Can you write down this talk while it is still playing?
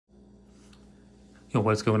Yo,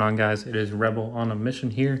 what's going on, guys? It is Rebel on a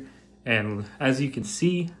mission here, and as you can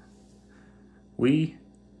see, we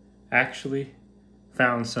actually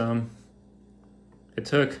found some. It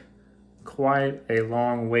took quite a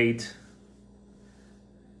long wait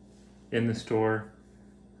in the store,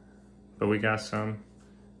 but we got some.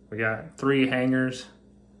 We got 3 hangers,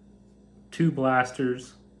 2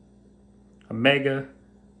 blasters, a mega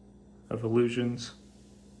of illusions.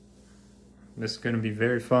 This is going to be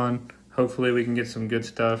very fun. Hopefully we can get some good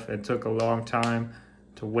stuff. It took a long time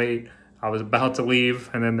to wait. I was about to leave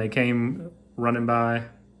and then they came running by.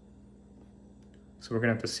 So we're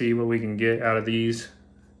gonna have to see what we can get out of these.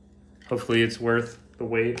 Hopefully it's worth the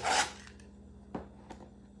wait.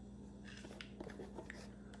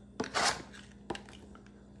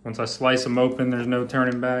 Once I slice them open, there's no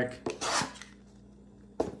turning back.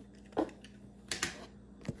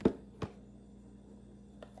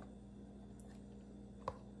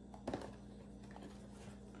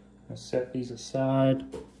 I'll set these aside.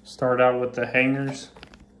 Start out with the hangers.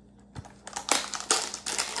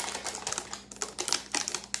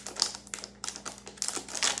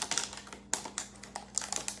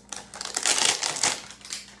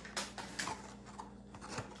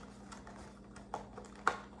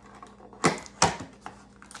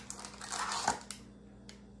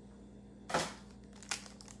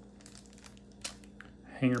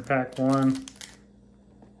 Hanger pack 1.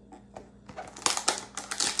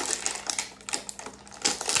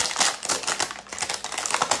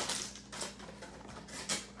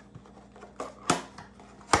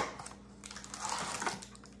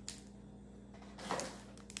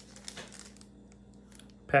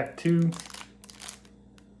 Pack 2.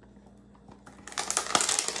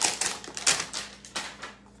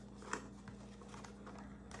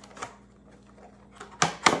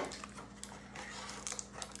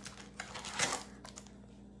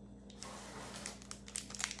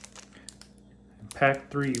 Pack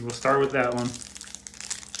 3, we'll start with that one.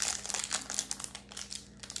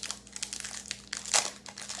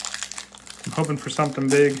 I'm hoping for something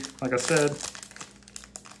big. Like I said,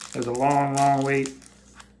 there's a long wait.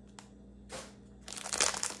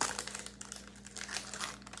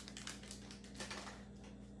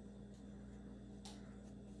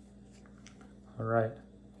 All right,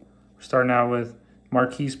 we're starting out with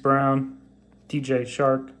Marquise Brown, DJ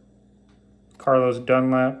Shark, Carlos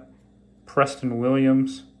Dunlap, Preston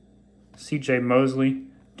Williams, CJ Mosley,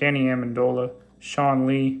 Danny Amendola, Sean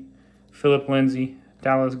Lee, Philip Lindsay,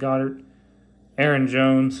 Dallas Goedert, Aaron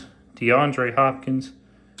Jones, DeAndre Hopkins,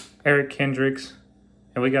 Eric Kendricks,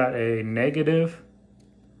 and we got a negative,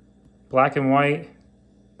 black and white,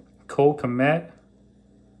 Cole Kmet.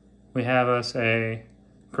 We have us a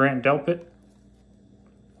Grant Delpit,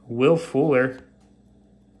 Will Fuller,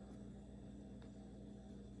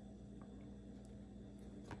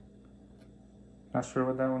 not sure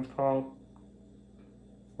what that one's called,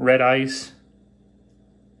 Red Ice,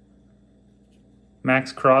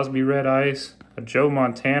 Max Crosby Red Ice, a Joe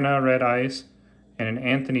Montana Red Ice, and an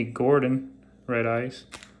Anthony Gordon Red Ice,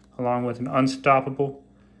 along with an Unstoppable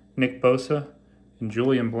Nick Bosa and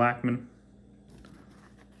Julian Blackmon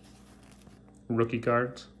rookie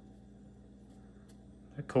cards.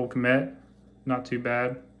 Cole Kmet, not too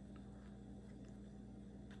bad.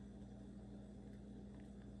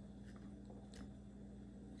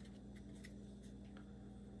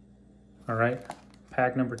 All right,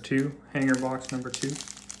 pack number 2, hanger box number 2.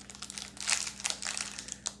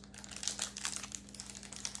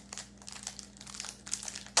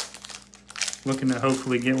 Looking to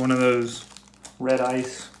hopefully get one of those red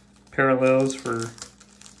ice parallels for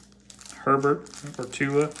Herbert or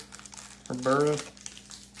Tua or Burrow.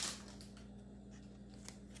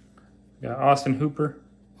 Got Austin Hooper,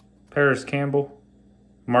 Paris Campbell,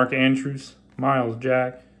 Mark Andrews, Miles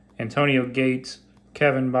Jack, Antonio Gates,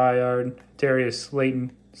 Kevin Byard, Darius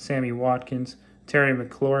Slayton, Sammy Watkins, Terry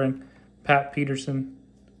McLaurin, Pat Peterson,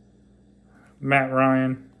 Matt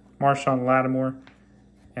Ryan, Marshawn Lattimore,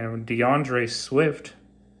 and DeAndre Swift.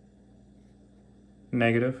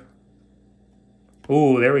 Negative.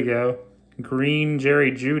 Ooh, there we go. Green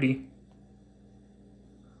Jerry Jeudy.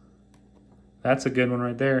 That's a good one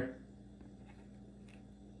right there.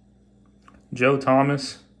 Joe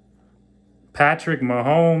Thomas, Patrick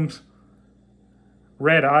Mahomes,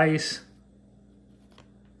 Red Ice.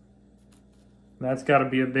 That's got to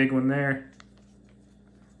be a big one there.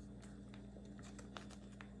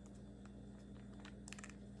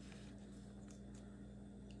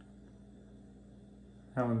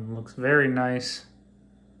 That one looks very nice.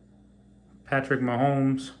 Patrick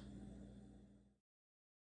Mahomes.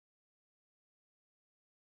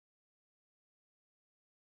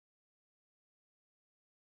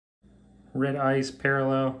 Red Ice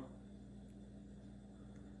parallel.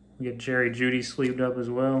 We get Jerry Jeudy sleeved up as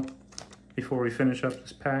well before we finish up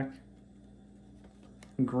this pack.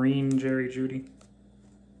 Green Jerry Jeudy.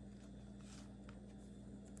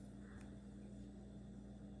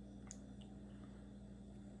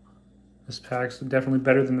 This pack's definitely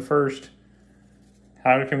better than the first.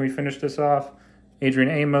 How can we finish this off? Adrian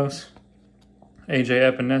Amos,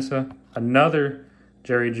 AJ Epinesa, another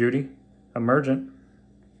Jerry Jeudy, Emergent,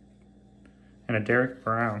 and a Derek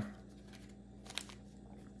Brown.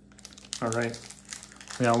 All right,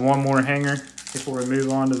 we got one more hanger before we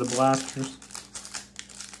move on to the blasters.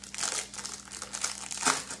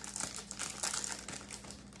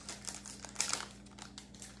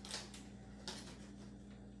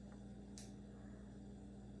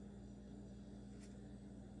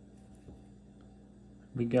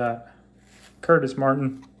 We got Curtis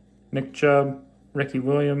Martin, Nick Chubb, Ricky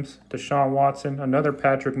Williams, Deshaun Watson, another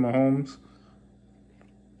Patrick Mahomes.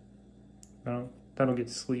 No, that'll get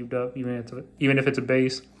sleeved up even if it's a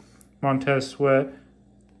base. Montez Sweat.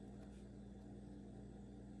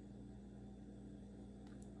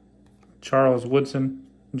 Charles Woodson,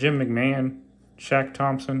 Jim McMahon, Shaq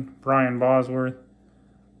Thompson, Brian Bosworth,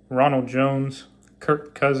 Ronald Jones,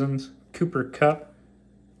 Kirk Cousins, Cooper Kupp,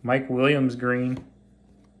 Mike Williams green,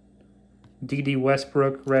 D.D.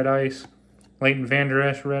 Westbrook red ice, Leighton Vander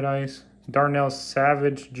Esch red ice, Darnell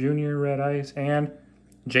Savage Jr. red ice, and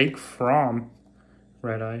Jake Fromm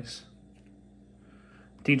red ice.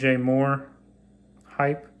 DJ Moore,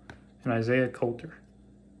 Hype, and Isaiah Coulter.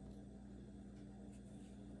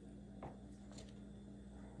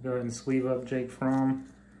 Go ahead and sleeve up Jake Fromm.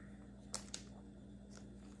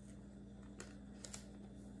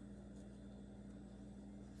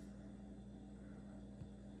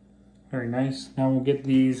 Very nice. Now we'll get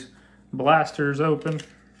these blasters open.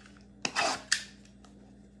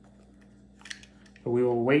 But we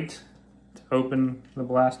will wait to open the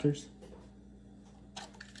blasters.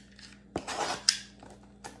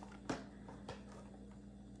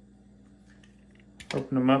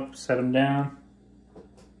 Open them up, set them down.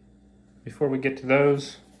 Before we get to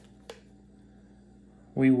those,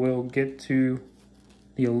 we will get to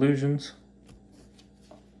the illusions.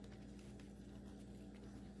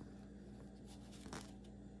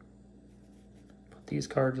 Put these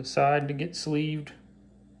cards aside to get sleeved.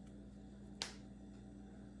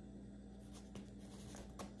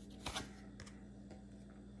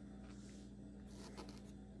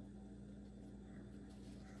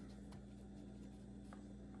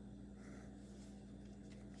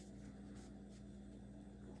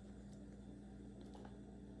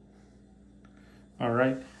 All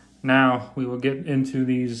right, now we will get into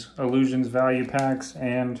these Illusions value packs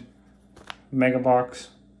and Mega Box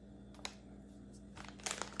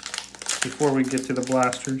before we get to the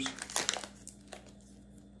blasters.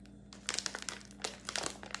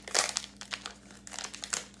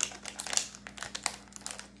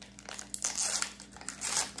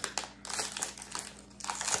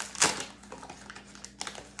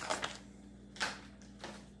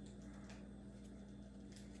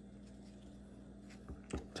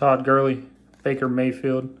 Todd Gurley, Baker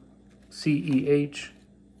Mayfield, CEH.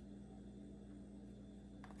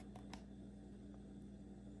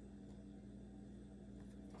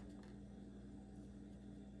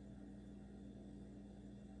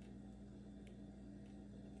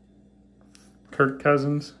 Kirk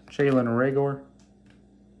Cousins, Jalen Reagor.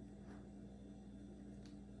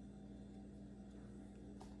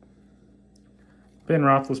 Ben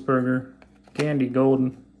Roethlisberger, Gandy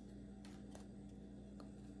Golden.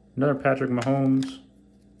 Another Patrick Mahomes.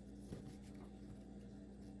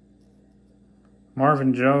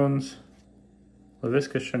 Marvin Jones.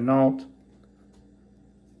 Laviska Shenault.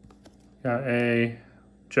 Got a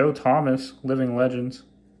Joe Thomas, Living Legends.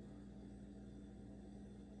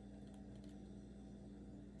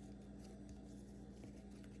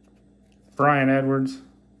 Brian Edwards.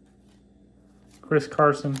 Chris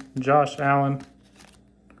Carson. Josh Allen.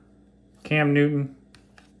 Cam Newton.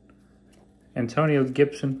 Antonio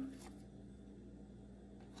Gibson,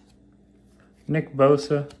 Nick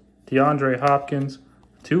Bosa, DeAndre Hopkins,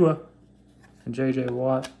 Tua, and J.J.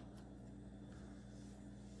 Watt.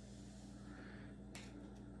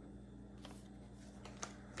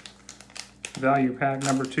 Value pack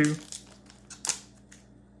number 2.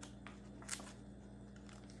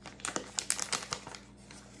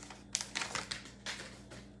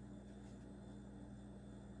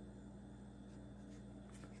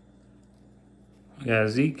 We got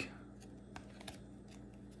Zeke,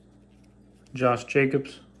 Josh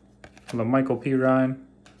Jacobs, Michael P. Ryan,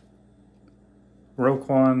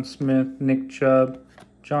 Roquan Smith, Nick Chubb,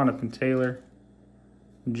 Jonathan Taylor,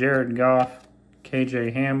 Jared Goff,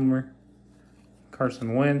 KJ Hamler,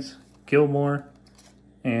 Carson Wentz, Gilmore,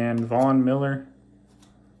 and Vaughn Miller,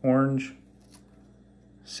 orange.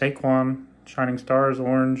 Saquon, Shining Stars,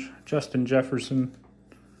 orange. Justin Jefferson,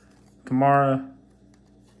 Kamara,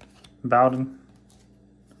 Bowden,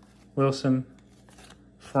 Wilson,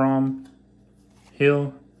 Fromm,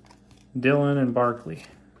 Hill, Dillon, and Barkley.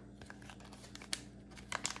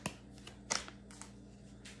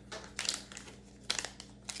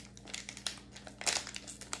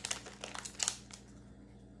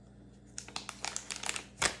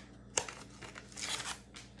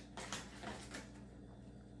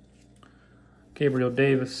 Gabriel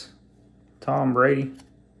Davis, Tom Brady,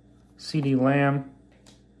 CeeDee Lamb,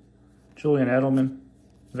 Julian Edelman,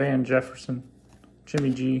 Van Jefferson, Jimmy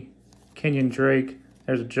G, Kenyon Drake,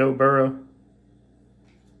 there's a Joe Burrow,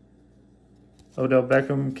 Odell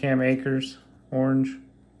Beckham, Cam Akers, orange.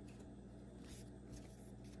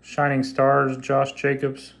 Shining Stars, Josh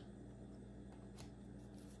Jacobs,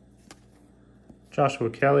 Joshua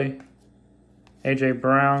Kelly, AJ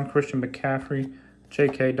Brown, Christian McCaffrey,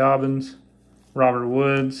 J.K. Dobbins, Robert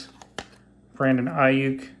Woods, Brandon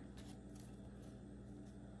Ayuk,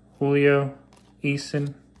 Julio,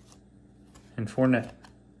 Eason, and Fournette.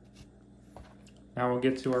 Now we'll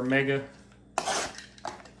get to our mega.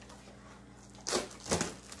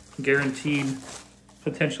 Guaranteed,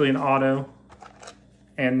 potentially an auto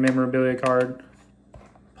and memorabilia card,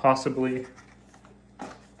 possibly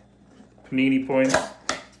Panini points,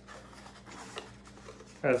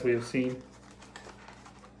 as we have seen.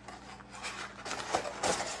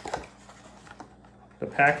 The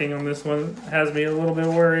packing on this one has me a little bit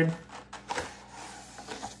worried.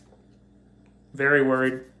 Very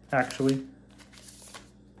worried, actually.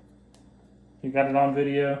 You got it on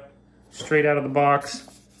video, straight out of the box.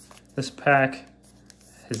 This pack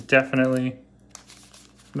is definitely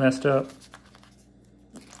messed up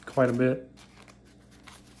quite a bit.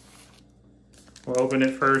 We'll open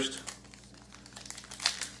it first.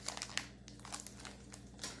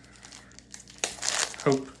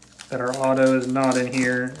 Hope that our auto is not in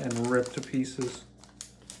here and ripped to pieces.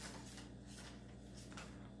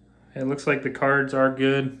 It looks like the cards are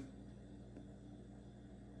good.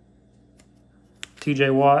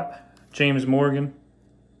 TJ Watt, James Morgan.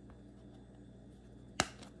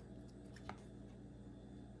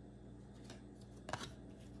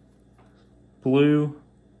 Blue,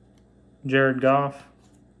 Jared Goff,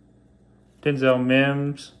 Denzel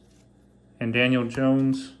Mims, and Daniel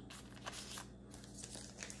Jones.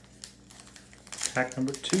 Pack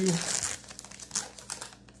number 2. Looks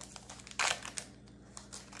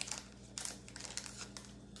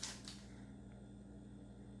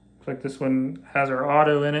like this one has our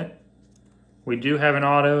auto in it. We do have an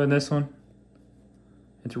auto in this one.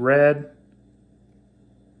 It's red.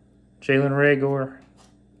 Jalen Reagor,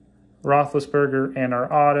 Roethlisberger, and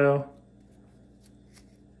our auto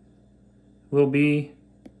will be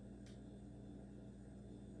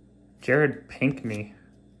Jared Pinkney.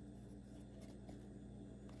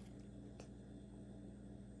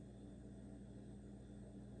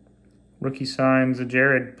 Rookie signs a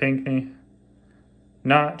Jared Pinkney.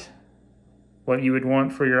 Not what you would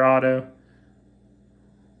want for your auto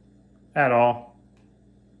at all.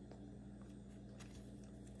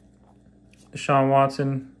 Deshaun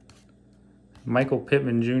Watson, Michael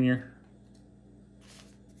Pittman Jr.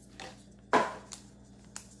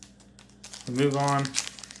 We'll move on.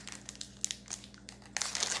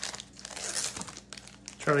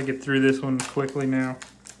 Try to get through this one quickly now.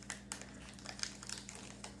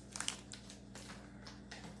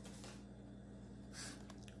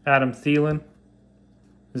 Adam Thielen,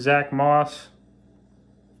 Zach Moss,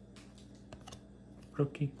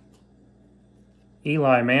 rookie.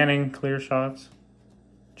 Eli Manning, clear shots.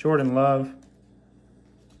 Jordan Love,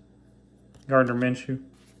 Gardner Minshew.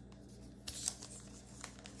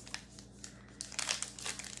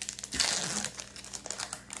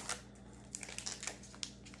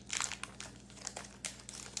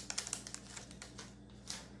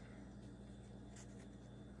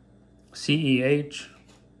 CEH,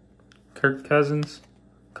 Kirk Cousins,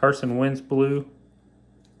 Carson Wentz blue,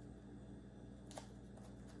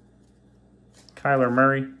 Kyler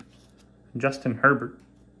Murray, Justin Herbert.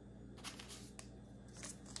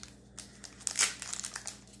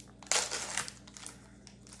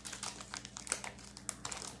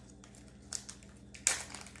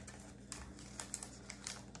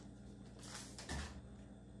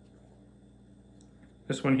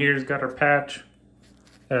 This one here's got our patch.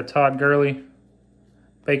 Got a Todd Gurley,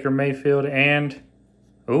 Baker Mayfield, and,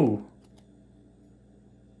 ooh,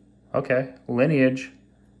 okay, Lineage,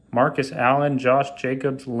 Marcus Allen, Josh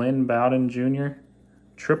Jacobs, Lynn Bowden Jr.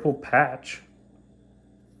 Triple patch.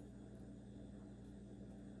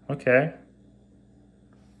 Okay.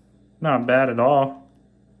 Not bad at all.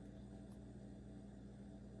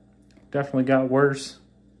 Definitely got worse.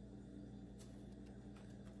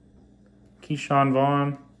 Keyshawn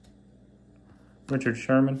Vaughn. Richard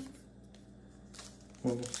Sherman.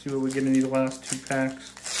 We'll see what we get in these last 2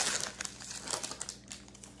 packs.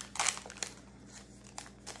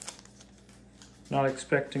 Not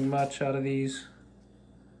expecting much out of these.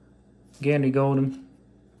 Gandy Golden,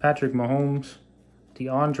 Patrick Mahomes,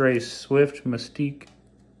 DeAndre Swift, Mystique,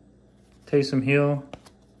 Taysom Hill,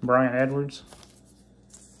 Brian Edwards.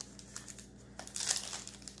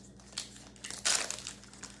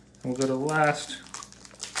 We'll go to the last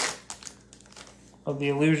of the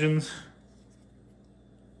illusions.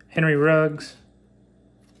 Henry Ruggs,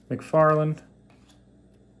 McFarland,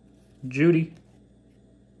 Judy.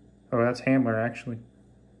 Oh, that's Hamler, actually.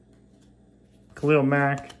 Khalil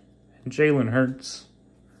Mack, and Jalen Hurts.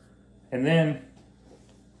 And then,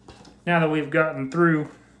 now that we've gotten through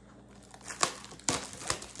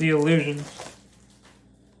the illusions,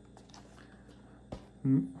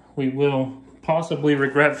 we will possibly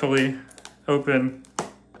regretfully open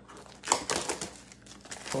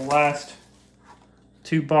the last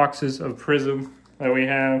 2 boxes of Prizm that we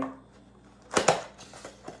have.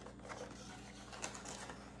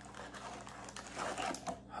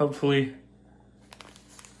 Hopefully,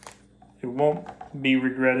 it won't be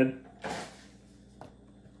regretted.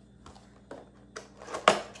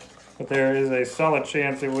 But there is a solid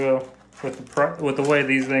chance it will with the way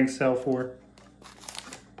these things sell for.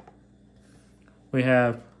 We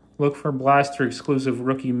have look for Blaster exclusive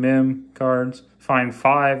rookie mem cards. Find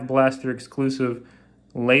 5 Blaster exclusive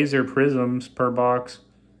laser prisms per box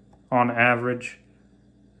on average.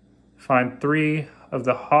 Find 3 of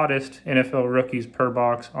the hottest NFL rookies per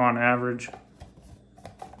box on average.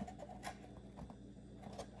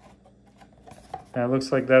 Now it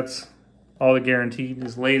looks like that's all the guaranteed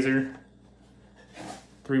is laser.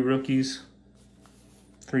 3 rookies.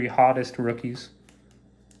 3 hottest rookies.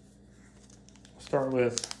 We'll start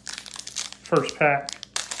with first pack.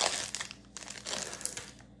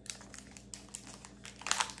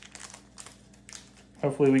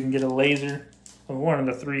 Hopefully we can get a laser of one of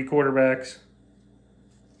the 3 quarterbacks.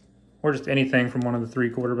 Or just anything from one of the 3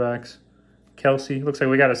 quarterbacks. Kelsey. Looks like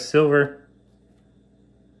we got a silver.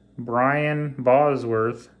 Brian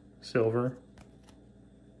Bosworth. Silver.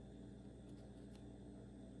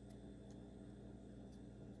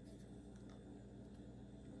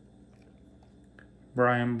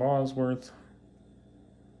 Brian Bosworth.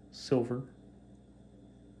 Silver.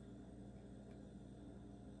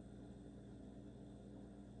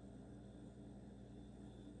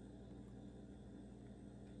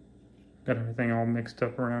 Got everything all mixed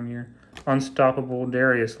up around here. Unstoppable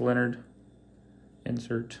Darius Leonard.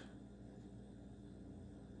 Insert.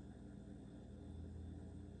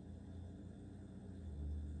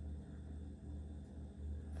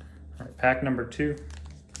 All right, pack number 2.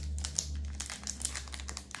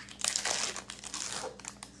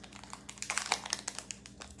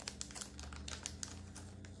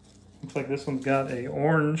 Looks like this one's got a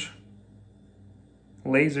orange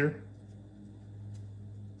laser.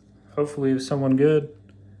 Hopefully it's someone good.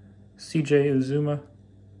 CJ Uzuma,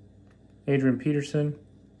 Adrian Peterson,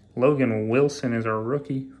 Logan Wilson is our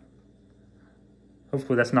rookie.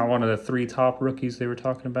 Hopefully that's not one of the 3 top rookies they were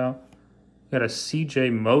talking about. We got a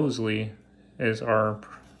CJ Mosley is our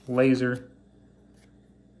laser.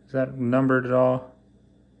 Is that numbered at all?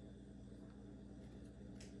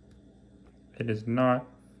 It is not.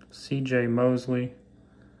 CJ Mosley,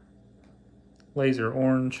 laser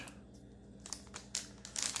orange.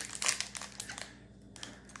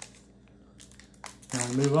 Now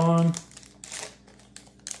we move on.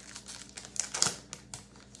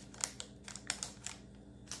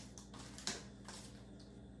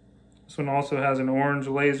 This one also has an orange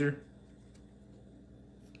laser.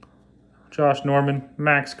 Josh Norman,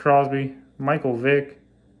 Max Crosby, Michael Vick,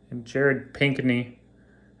 and Jared Pinkney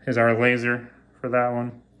is our laser for that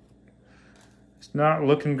one. It's not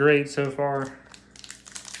looking great so far.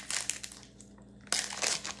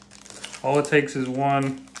 All it takes is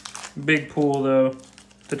one big pool, though,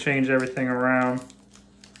 to change everything around.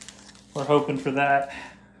 We're hoping for that.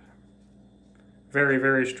 Very,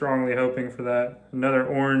 very strongly hoping for that. Another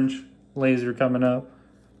orange laser coming up.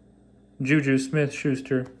 Juju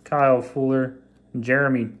Smith-Schuster, Kyle Fuller,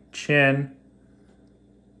 Jeremy Chin,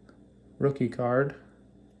 rookie card,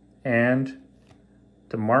 and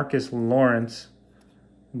DeMarcus Lawrence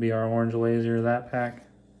will be our orange laser of that pack.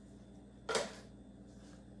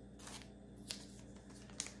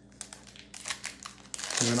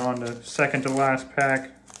 Moving on to second to last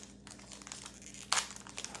pack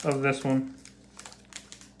of this one.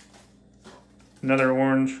 Another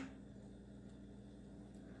orange.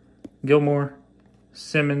 Gilmore,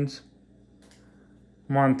 Simmons,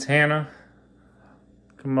 Montana.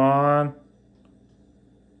 Come on.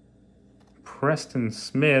 Preston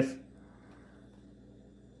Smith.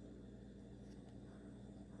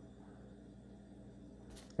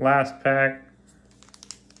 Last pack.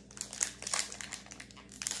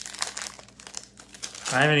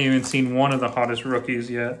 I haven't even seen one of the hottest rookies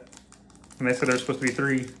yet. And they said there's supposed to be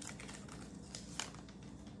 3.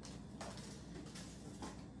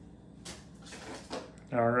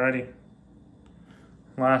 Alrighty.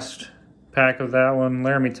 Last pack of that one.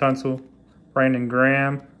 Laramie Tunsil, Brandon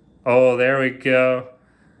Graham. Oh, there we go.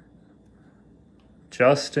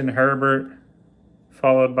 Justin Herbert,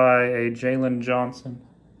 followed by a Jalen Johnson.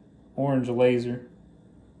 Orange laser.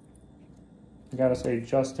 I gotta say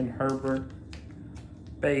Justin Herbert.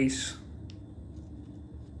 Base.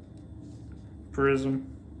 Prizm.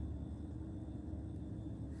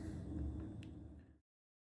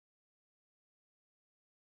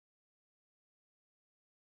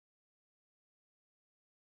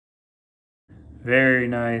 Very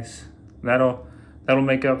nice. That'll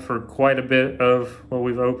make up for quite a bit of what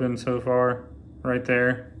we've opened so far, right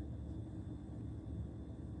there.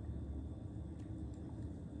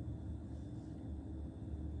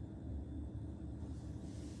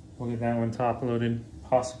 We'll get that one top loaded,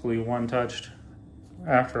 possibly one touched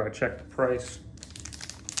after I check the price.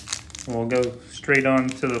 And we'll go straight on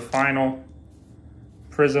to the final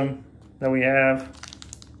Prizm that we have.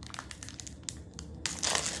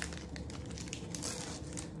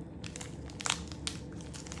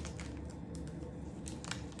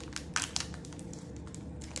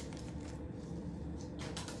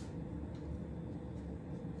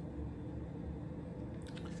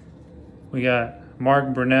 We got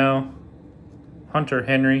Mark Brunell, Hunter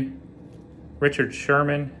Henry, Richard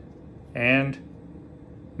Sherman, and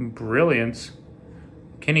Brilliance,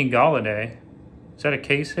 Kenny Galladay. Is that a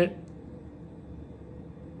case hit?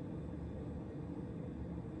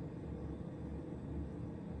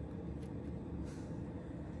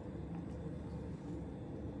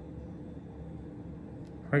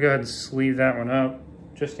 I'll go ahead and sleeve that one up,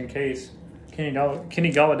 just in case. Kenny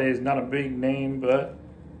Galladay is not a big name, but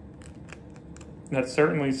that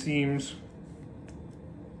certainly seems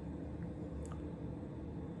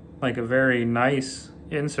like a very nice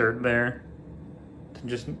insert there,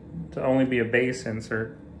 to only be a base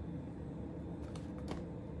insert.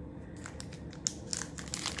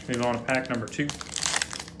 Move on to pack number 2.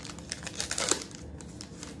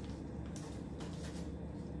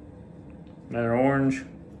 Another orange.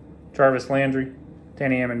 Jarvis Landry,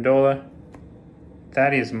 Danny Amendola,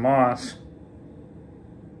 Thaddeus Moss,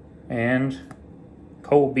 and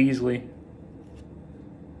Cole Beasley.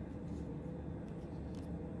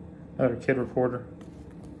 Another kid reporter.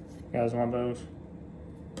 You guys want those?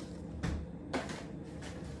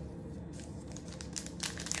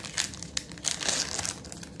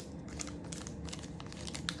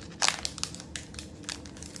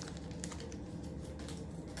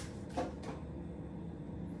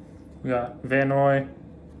 We got Van Noy,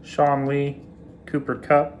 Sean Lee, Cooper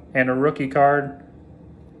Kupp, and a rookie card,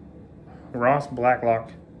 Ross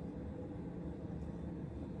Blacklock.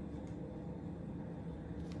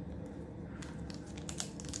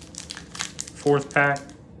 Fourth pack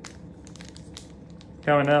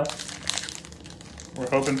coming up. We're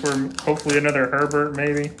hoping for hopefully another Herbert,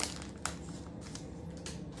 maybe.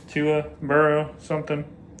 Tua, Burrow, something.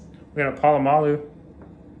 We got a Palomalu.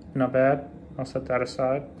 Not bad. I'll set that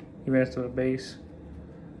aside. Even as to the base.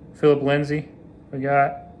 Philip Lindsay. We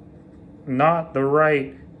got not the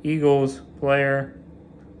right Eagles player.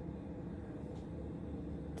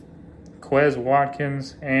 Quez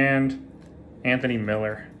Watkins and Anthony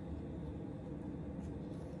Miller.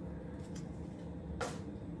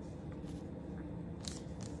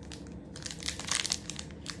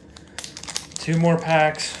 Two more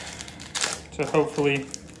packs to hopefully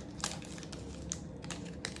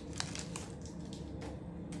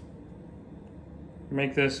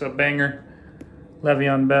make this a banger.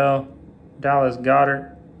 Le'Veon Bell, Dallas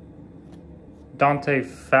Goedert, Dante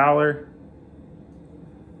Fowler.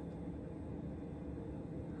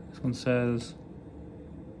 This one says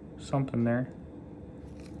something there.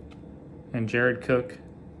 And Jared Cook.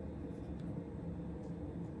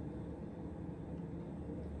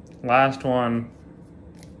 Last one.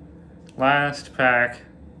 Last pack.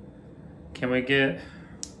 Can we get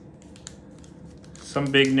some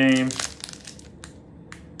big name?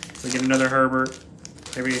 We get another Herbert,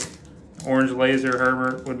 maybe Orange laser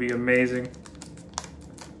Herbert would be amazing.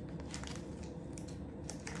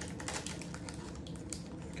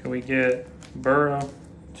 Can we get Burrow,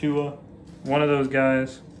 Tua, one of those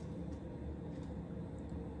guys?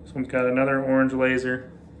 This one's got another orange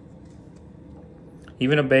laser.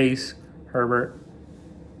 Even a base Herbert.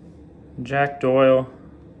 Jack Doyle.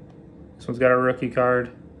 This one's got a rookie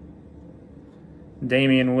card.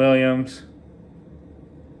 Damian Williams.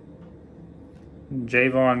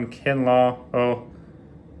 Javon Kinlaw. Oh,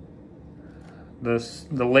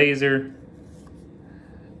 the laser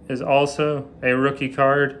is also a rookie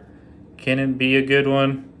card. Can it be a good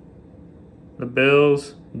one? The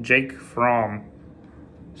Bills, Jake Fromm.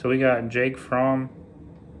 So we got Jake Fromm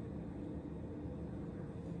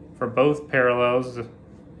for both parallels.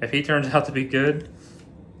 If he turns out to be good,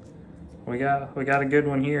 we got a good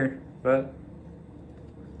one here. But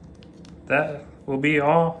that will be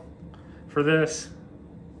all for this.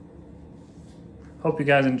 Hope you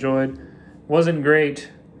guys enjoyed. Wasn't great,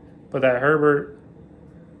 but that Herbert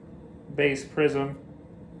base Prizm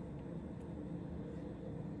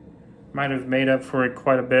might have made up for it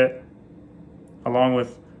quite a bit, along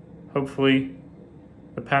with hopefully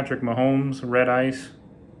the Patrick Mahomes red ice.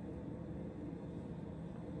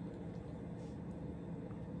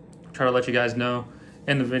 Try to let you guys know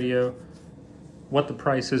in the video what the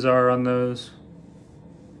prices are on those.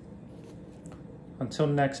 Until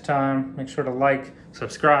next time, make sure to like,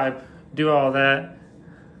 subscribe, do all that.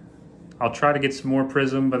 I'll try to get some more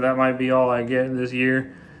Prizm, but that might be all I get this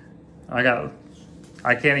year. I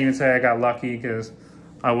can't even say I got lucky because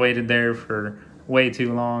I waited there for way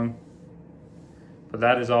too long. But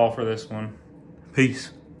that is all for this one.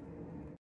 Peace.